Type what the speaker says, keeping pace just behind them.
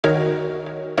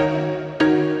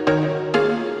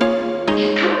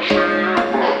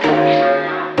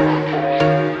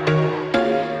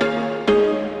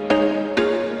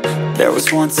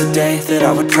once a day that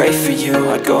I would pray for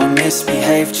you. I'd go and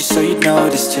misbehave just so you'd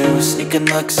notice too. Sneaking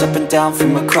looks up and down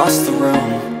from across the room.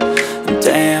 And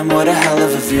damn, what a hell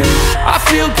of a view. I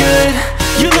feel good,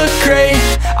 you look great,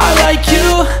 I like you,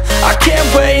 I can't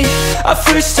wait. A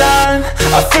first time,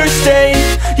 a first date,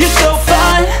 you're so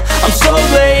fine, I'm so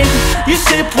late. You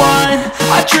sip wine,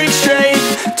 I drink straight,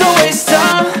 don't waste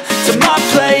time to my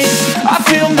place. I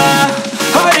feel my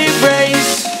heart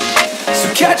erase, so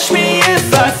catch me if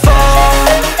I fall.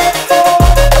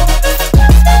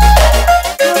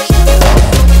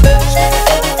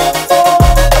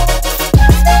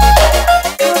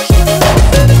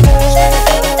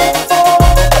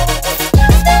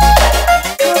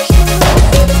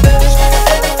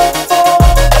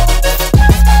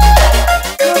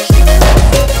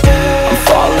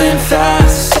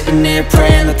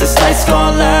 Praying that this night's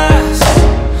gonna last.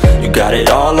 You got it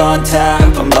all on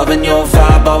tap, I'm loving your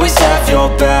vibe, always have your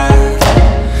back.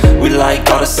 We like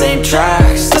all the same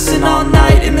tracks, listen all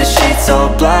night in the sheets all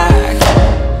black.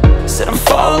 Said I'm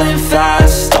falling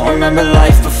fast, don't remember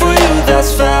life before you,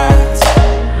 that's fact.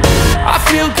 I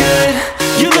feel good,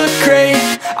 you look great,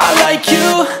 I like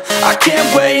you, I can't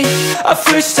wait. A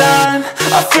first time,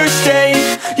 a first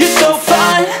date, you're so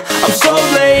fine, I'm so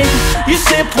late. You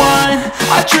sip wine,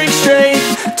 I drink straight,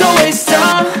 don't waste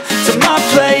time to my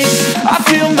place. I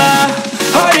feel my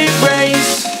heart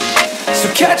erase, so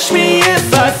catch me